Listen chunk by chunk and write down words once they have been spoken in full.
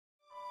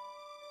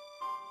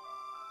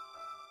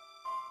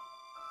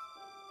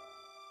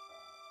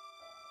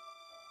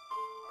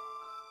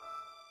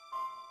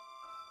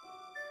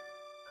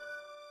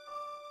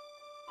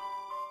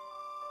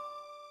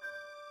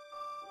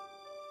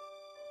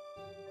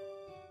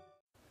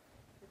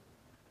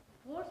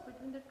force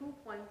between the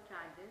 2-point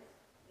charges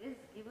is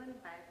given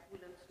by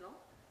Coulomb's law,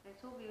 and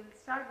so we will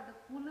start with the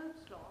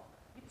Coulomb's law,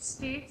 which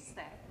states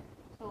that,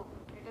 so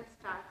let us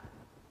start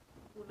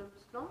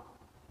Coulomb's law.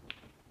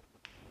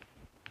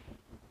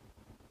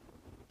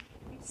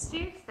 It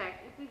states that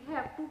if we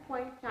have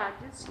 2-point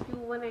charges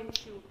Q1 and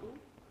Q2,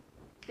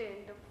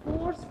 then the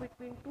force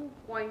between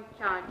 2-point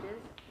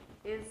charges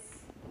is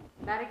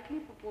directly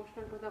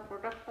proportional to the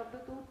product of the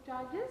two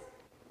charges,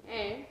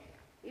 and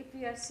if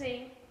we are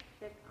saying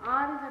that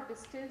R is the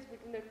distance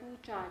between the two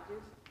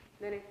charges,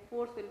 then its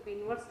force will be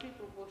inversely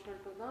proportional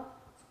to the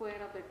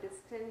square of the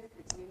distance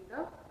between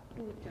the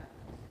two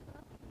charges.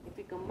 If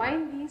we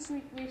combine these two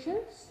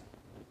equations,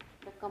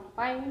 the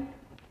combined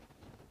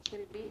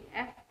will be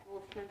F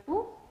proportional to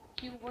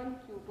Q1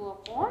 Q2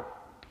 upon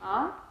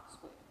R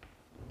square.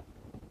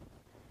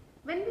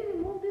 When we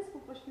remove this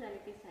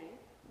proportionality sign,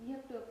 we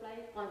have to apply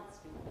a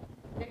constant.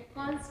 That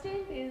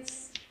constant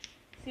is,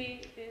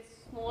 say, this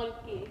small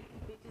k,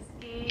 which is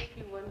k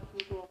Q1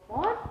 Q2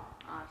 upon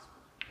R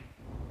square.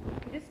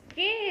 This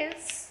k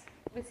is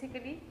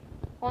basically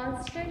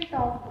constant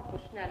of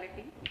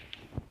proportionality,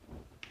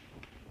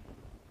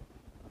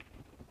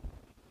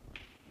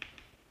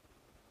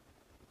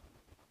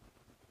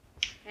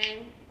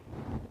 and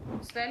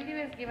its value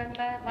is given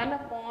by 1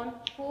 upon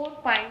 4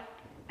 pi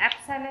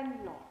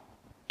epsilon naught.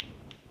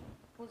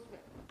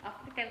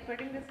 After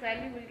calculating this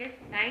value, we will get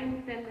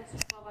 9 × 10⁻⁹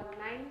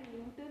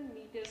 Newton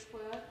meter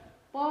square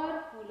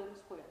per Coulomb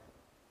square.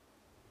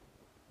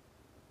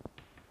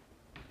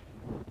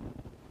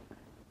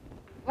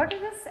 What is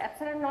this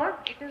epsilon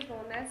naught? It is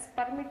known as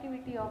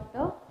permittivity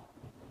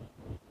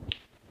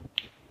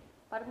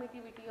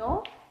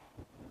of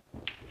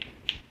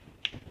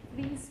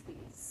free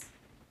space.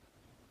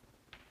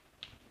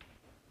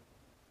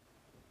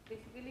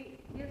 Basically,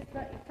 it is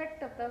the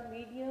effect of the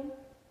medium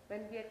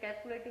when we are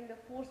calculating the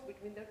force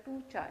between the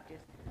two charges,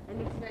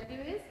 and its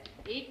value is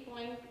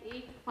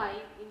 8.85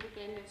 into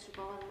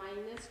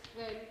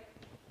 10⁻⁻12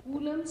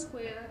 Coulomb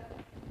square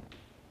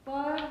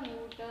per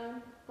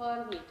Newton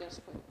per meter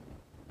square.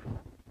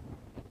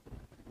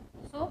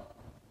 So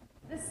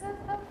this is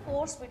the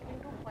force between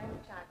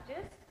 2-point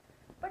charges,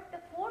 but the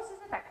force is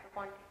a vector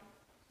quantity,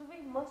 so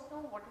we must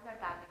know what is the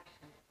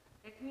direction.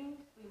 That means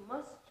we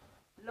must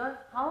learn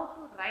how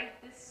to write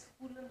this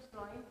Coulomb's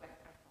law in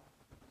vector form.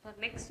 So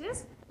next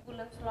is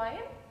Coulomb's law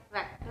in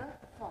vector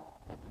form.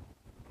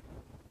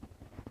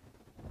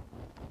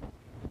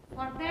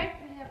 For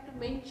that, we have to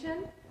mention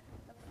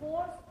the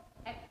force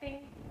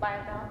acting by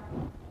the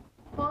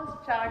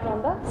first charge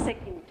on the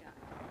second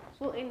charge.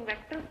 So in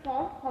vector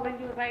form, how will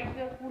you write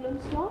your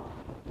Coulomb's law?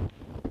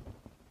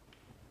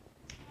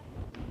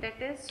 That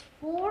is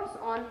force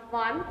on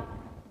 1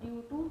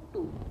 due to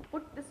 2.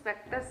 Put this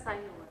vector sign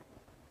over it.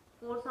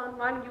 Force on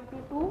 1 due to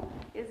 2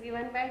 is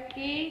given by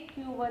k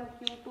Q1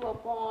 Q2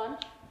 upon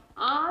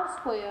R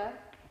square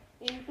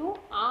into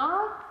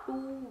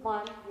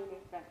R21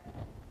 unit vector.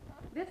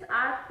 This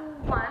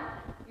R21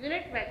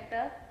 unit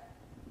vector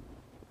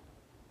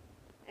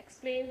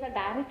explains the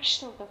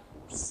direction of the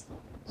force.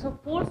 So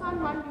force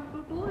on 1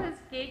 due to 2 is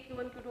k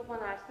Q1 Q2 upon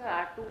R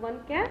square R21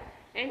 cap,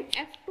 and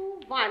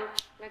F21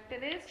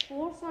 vector is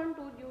force on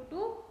 2 due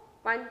to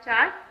 1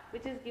 charge,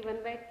 which is given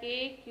by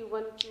k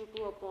Q1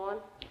 Q2 upon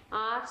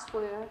R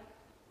square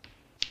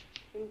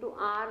into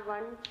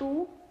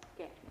R12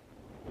 cap.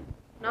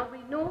 Now we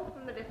know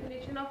from the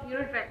definition of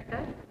unit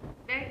vector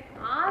that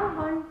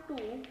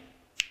R12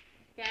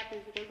 cap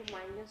is equal to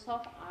minus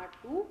of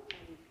R2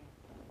 cap.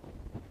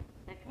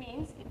 That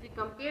means if we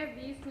compare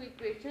these two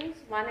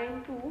equations 1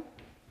 and 2,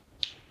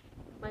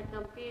 by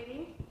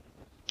comparing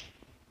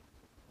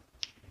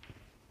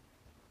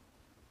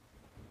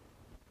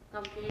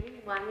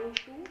 1 and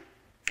 2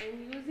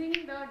 and using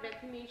the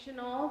definition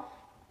of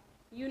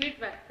unit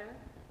vector,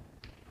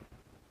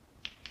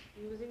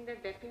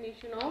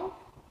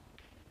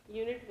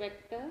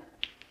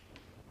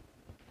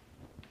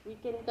 we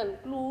can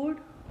conclude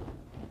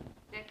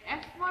that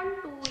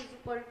F12 is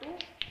equal to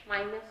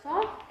minus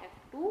of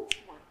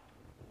F21.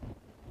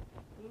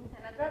 Means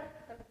another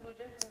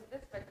conclusion from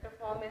this vector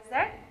form is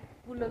that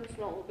Coulomb's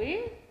law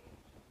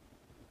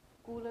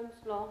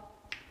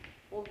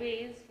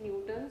obeys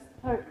Newton's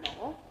third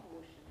law of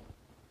motion.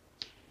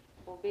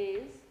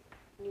 Obeys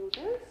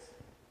Newton's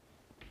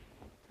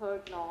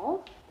third law of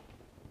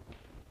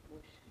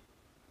motion.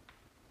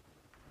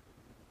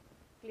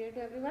 Clear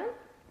to everyone?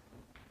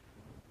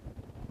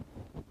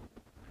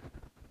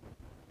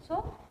 So,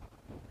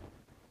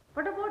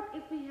 what about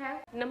if we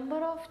have number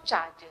of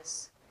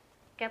charges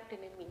kept in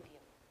a medium?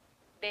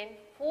 Then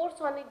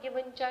force on a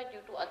given charge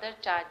due to other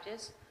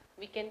charges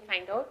we can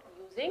find out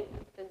using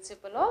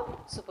principle of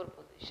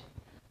superposition.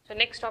 So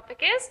next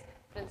topic is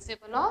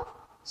principle of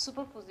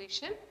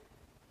superposition,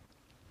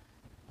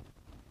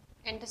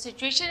 and the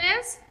situation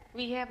is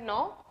we have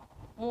now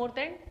more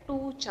than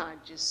 2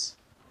 charges.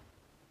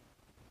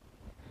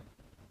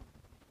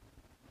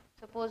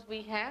 Suppose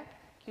we have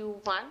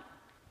Q1,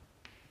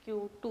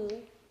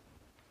 Q2,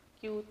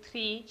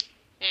 Q3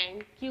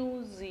 and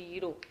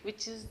Q0,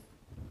 which is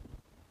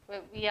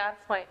we are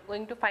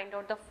going to find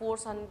out the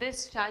force on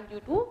this charge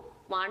due to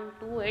 1,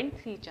 2 and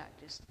 3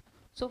 charges.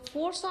 So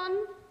force on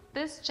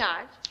this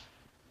charge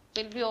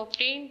will be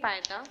obtained by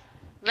the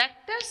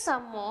vector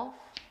sum of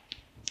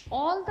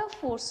all the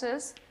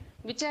forces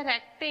which are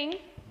acting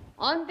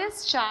on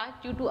this charge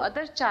due to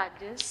other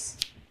charges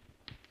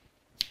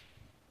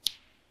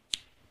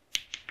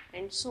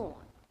and so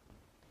on.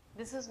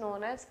 This is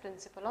known as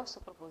principle of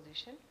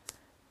superposition.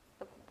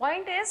 The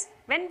point is,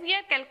 when we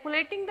are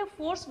calculating the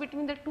force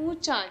between the two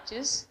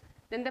charges,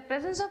 then the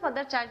presence of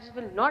other charges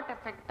will not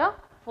affect the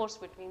force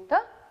between the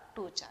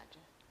two charges.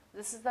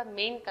 This is the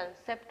main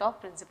concept of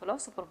principle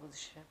of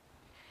superposition.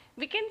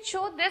 We can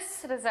show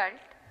this result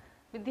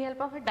with the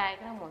help of a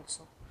diagram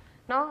also.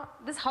 Now,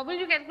 this how will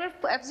you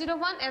calculate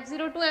F01,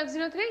 F02,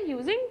 F03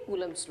 using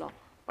Coulomb's law?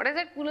 What is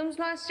that? Coulomb's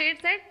law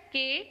states that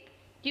K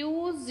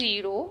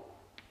Q0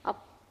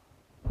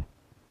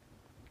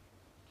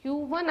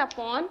 Q1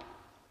 upon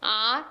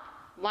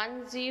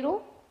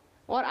R10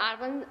 or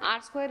R1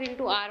 R square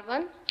into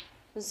R10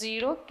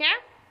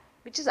 cap,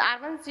 which is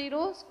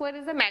R10 square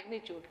is the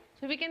magnitude.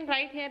 So we can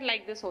write here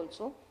like this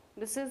also.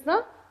 This is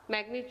the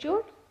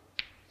magnitude.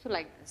 So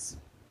like this.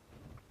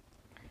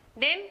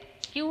 Then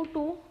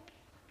Q2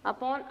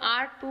 upon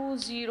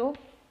R20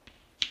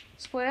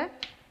 square,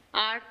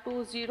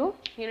 R20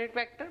 unit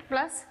vector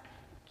plus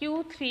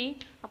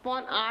Q3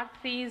 upon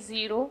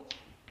R30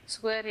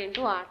 square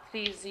into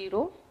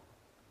R30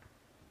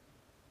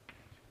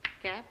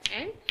 cap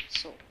and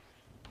so.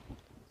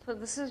 So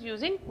this is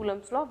using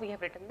Coulomb's law. We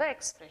have written the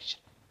expression.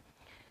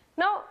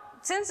 Now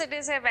since it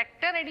is a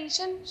vector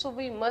addition, so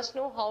we must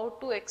know how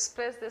to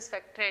express this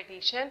vector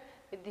addition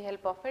with the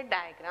help of a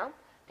diagram.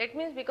 That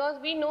means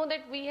because we know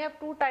that we have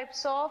two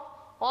types of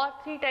or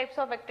three types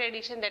of vector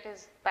addition, that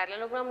is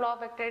parallelogram law of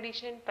vector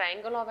addition,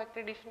 triangle law of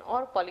vector addition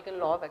or polygon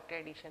law of vector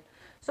addition.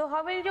 So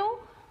how will you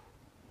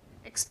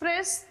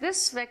express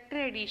this vector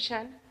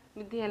addition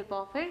with the help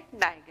of a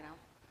diagram?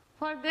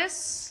 For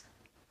this,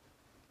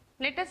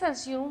 let us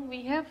assume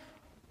we have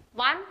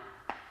one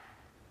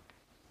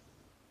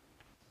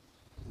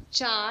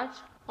charge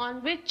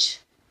on which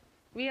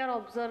we are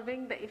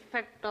observing the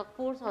effect of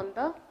force on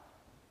the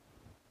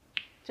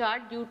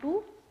charge due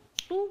to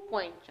 2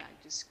 point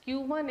charges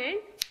Q1 and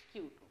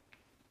Q2.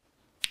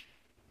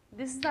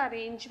 This is the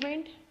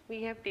arrangement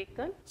we have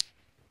taken,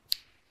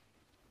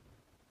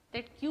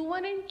 that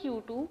Q1 and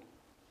Q2,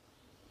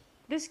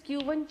 this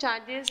Q1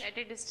 charges at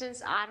a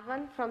distance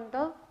R1 from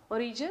the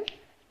origin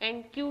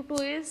and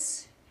Q2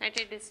 is at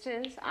a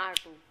distance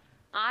R2.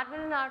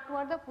 R1 and R2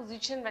 are the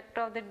position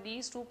vector of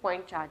these 2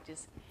 point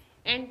charges,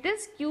 and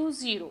this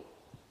Q0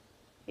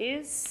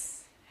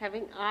 is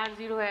having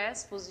R0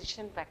 as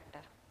position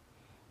vector.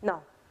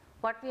 Now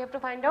what we have to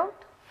find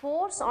out?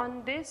 Force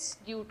on this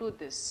due to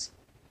this.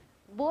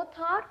 Both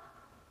are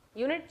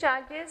unit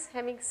charges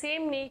having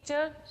same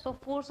nature, so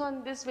force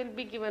on this will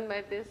be given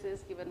by this,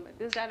 is given by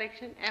this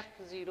direction,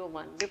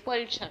 F01,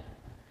 repulsion.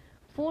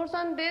 Force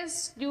on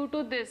this due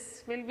to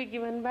this will be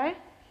given by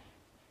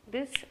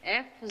this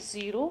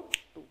F02.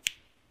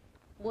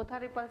 Both are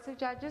repulsive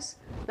charges.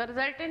 The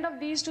resultant of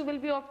these two will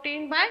be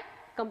obtained by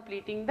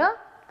completing the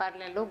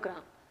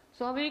parallelogram.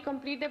 So how will you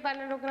complete the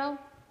parallelogram?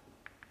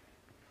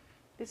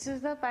 This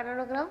is the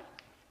parallelogram.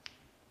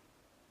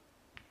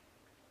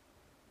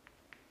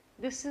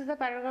 This is the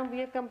parallelogram we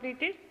have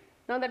completed.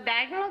 Now the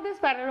diagonal of this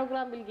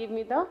parallelogram will give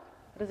me the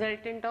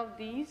resultant of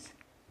these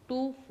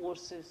two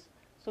forces.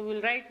 So we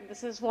will write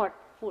this is what?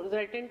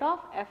 Resultant of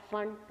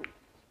F12.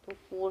 So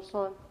force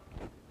on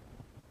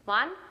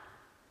 1,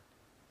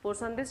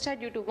 force on this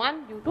charge due to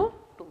 1, due to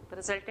 2. The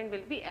resultant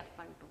will be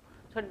F12.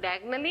 So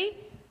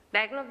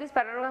diagonal of this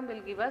parallelogram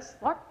will give us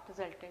what?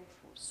 Resultant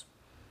force.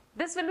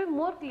 This will be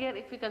more clear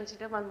if we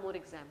consider one more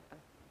example.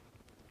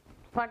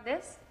 For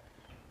this,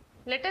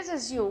 let us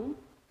assume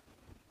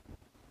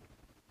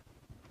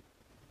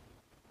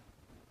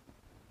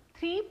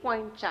 3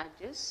 point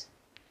charges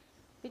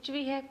which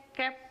we have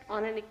kept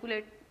on an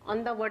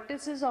on the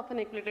vertices of an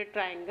equilateral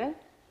triangle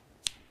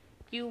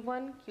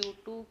Q1,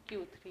 Q2,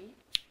 Q3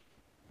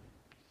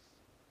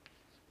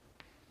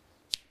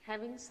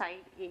 having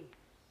side A.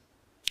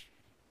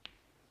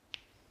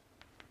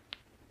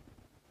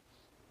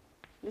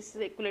 This is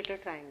the equilateral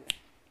triangle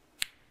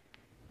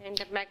and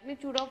the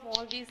magnitude of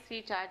all these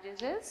 3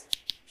 charges is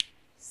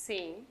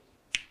same,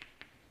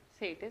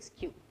 say it is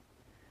Q.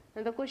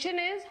 Now the question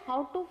is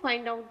how to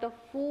find out the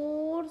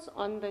force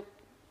on the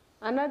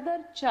another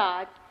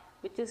charge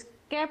which is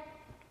kept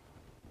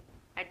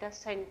at the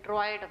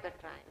centroid of the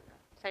triangle.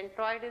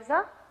 Centroid is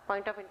the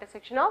point of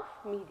intersection of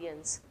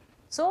medians.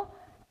 So,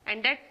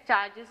 and that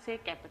charge is say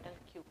capital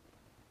Q.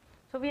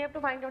 So we have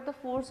to find out the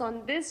force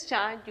on this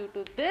charge due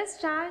to this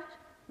charge,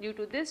 due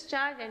to this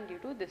charge and due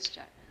to this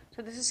charge.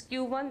 So this is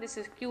Q1, this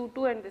is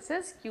Q2 and this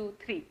is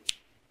Q3.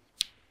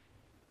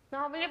 Now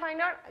how will you find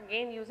out?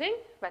 Again using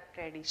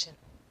vector addition.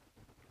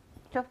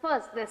 So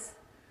first this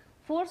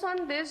force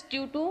on this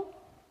due to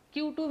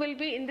Q2 will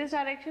be in this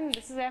direction,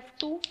 this is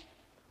F2.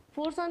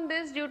 Force on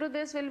this due to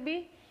this will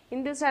be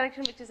in this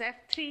direction, which is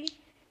F3,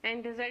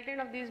 and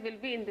resultant of these will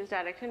be in this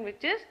direction,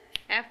 which is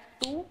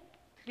F2,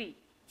 3,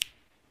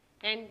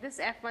 and this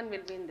F1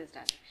 will be in this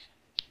direction.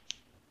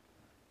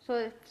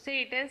 So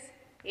say it is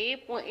A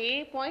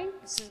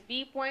point, this is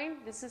B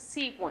point, this is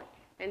C point,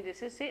 and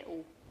this is say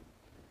O.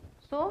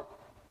 So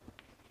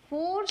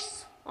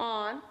force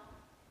on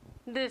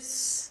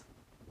this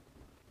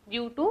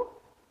due to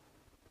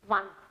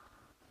 1,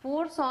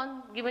 force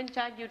on given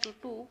charge due to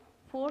 2,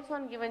 force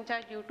on given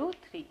charge due to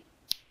 3.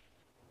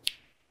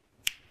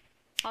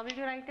 How will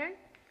you write it?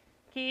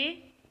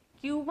 K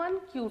Q1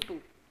 Q2,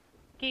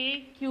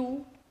 K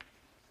Q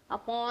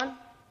upon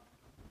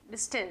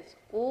distance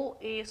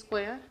OA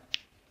square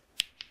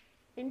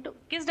into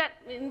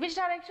in which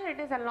direction? It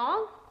is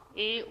along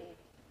AO,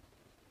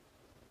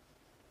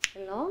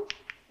 along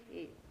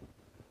A.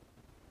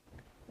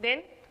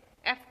 Then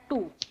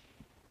F2,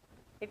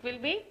 it will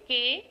be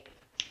K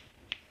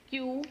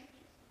Q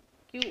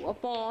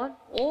upon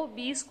OB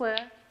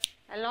square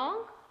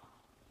along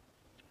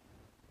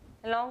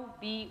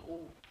BO.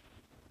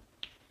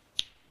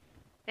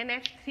 Then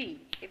F3,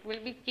 it will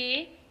be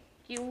K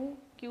Q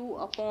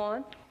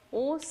upon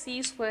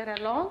OC square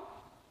along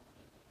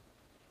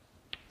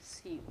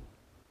CO.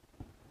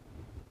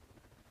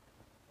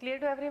 Clear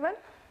to everyone?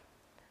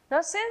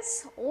 Now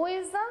since O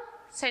is the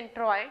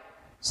centroid,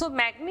 so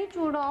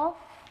magnitude of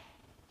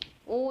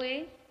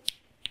OA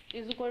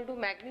is equal to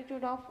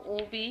magnitude of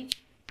OB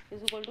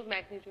is equal to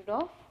magnitude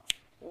of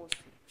OC.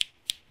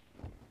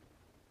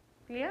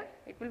 Clear?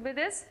 It will be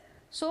this.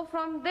 So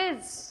from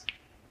this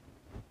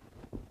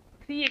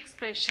 3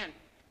 expression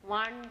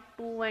 1,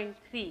 2 and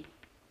 3,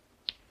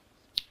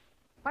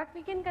 what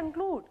we can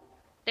conclude?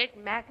 That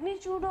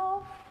magnitude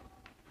of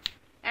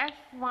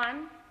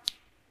F1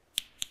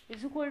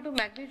 is equal to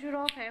magnitude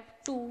of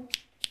F2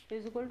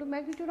 is equal to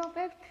magnitude of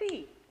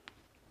F3.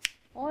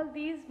 All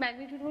these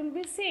magnitude will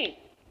be same.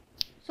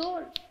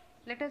 So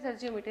let us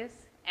assume it is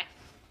F.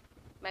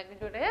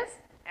 Magnitude is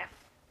F.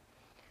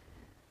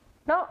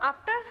 Now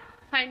after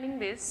finding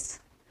this,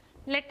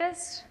 let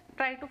us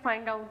try to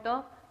find out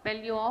the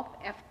value of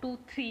F2,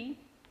 3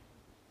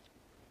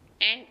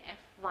 and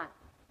F1.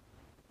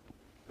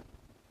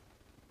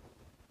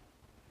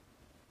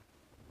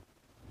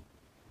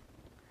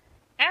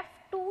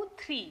 F2,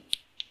 3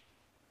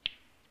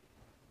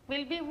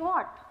 will be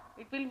what?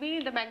 It will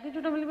be, the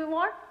magnitude will be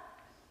what?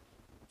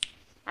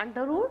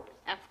 Under root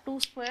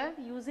F2 square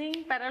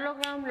using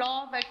parallelogram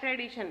law of vector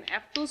addition.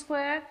 F2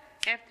 square,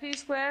 F3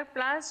 square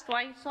plus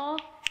twice of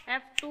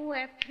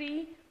F2,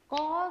 F3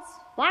 cos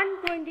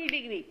 120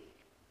 degree.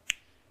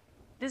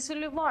 This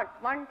will be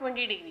what?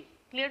 120 degree.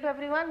 Clear to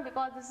everyone?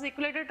 Because this is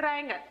equilateral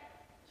triangle.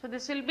 So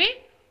this will be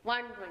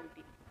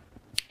 120.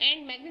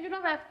 And magnitude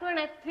of F2 and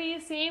F3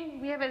 is same.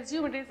 We have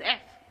assumed it is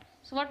F.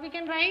 So what we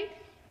can write?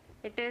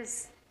 It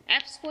is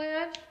F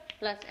square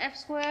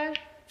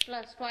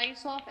plus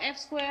twice of F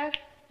square,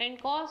 and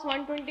cos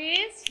 120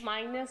 is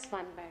minus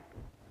 1 by 2.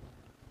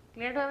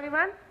 Clear to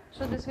everyone?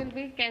 So this will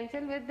be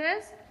cancelled with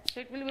this. So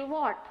it will be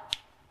what?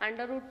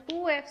 Under root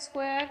 2F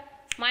square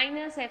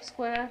minus F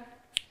square,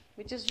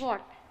 which is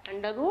what?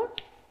 Under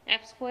root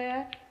F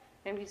square,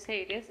 and we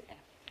say it is F.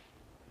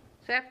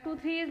 So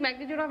F23 is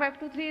magnitude of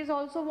F23 is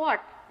also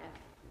what? F.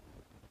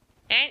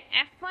 And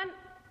F1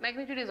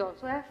 magnitude is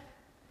also F.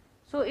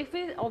 So if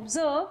we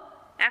observe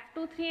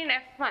F23 and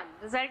F1,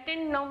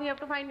 resultant, now we have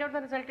to find out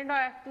the resultant of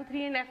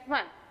F23 and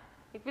F1.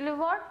 It will be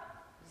what?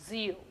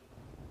 0.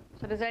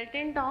 So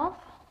resultant of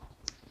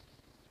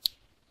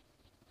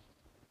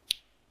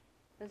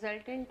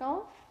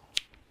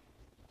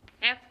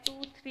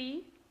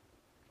F23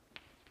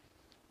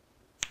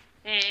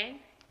 and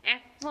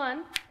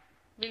F1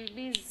 will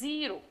be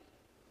 0.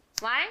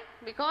 Why?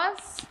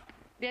 Because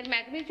their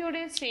magnitude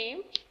is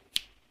same.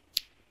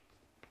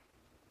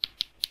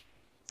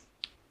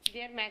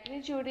 Their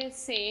magnitude is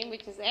same,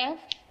 which is F,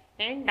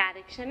 and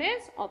direction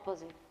is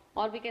opposite,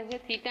 or we can say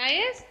theta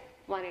is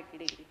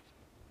 180 degree.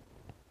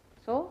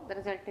 So the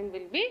resultant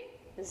will be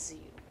 0.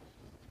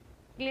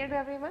 Clear to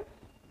everyone?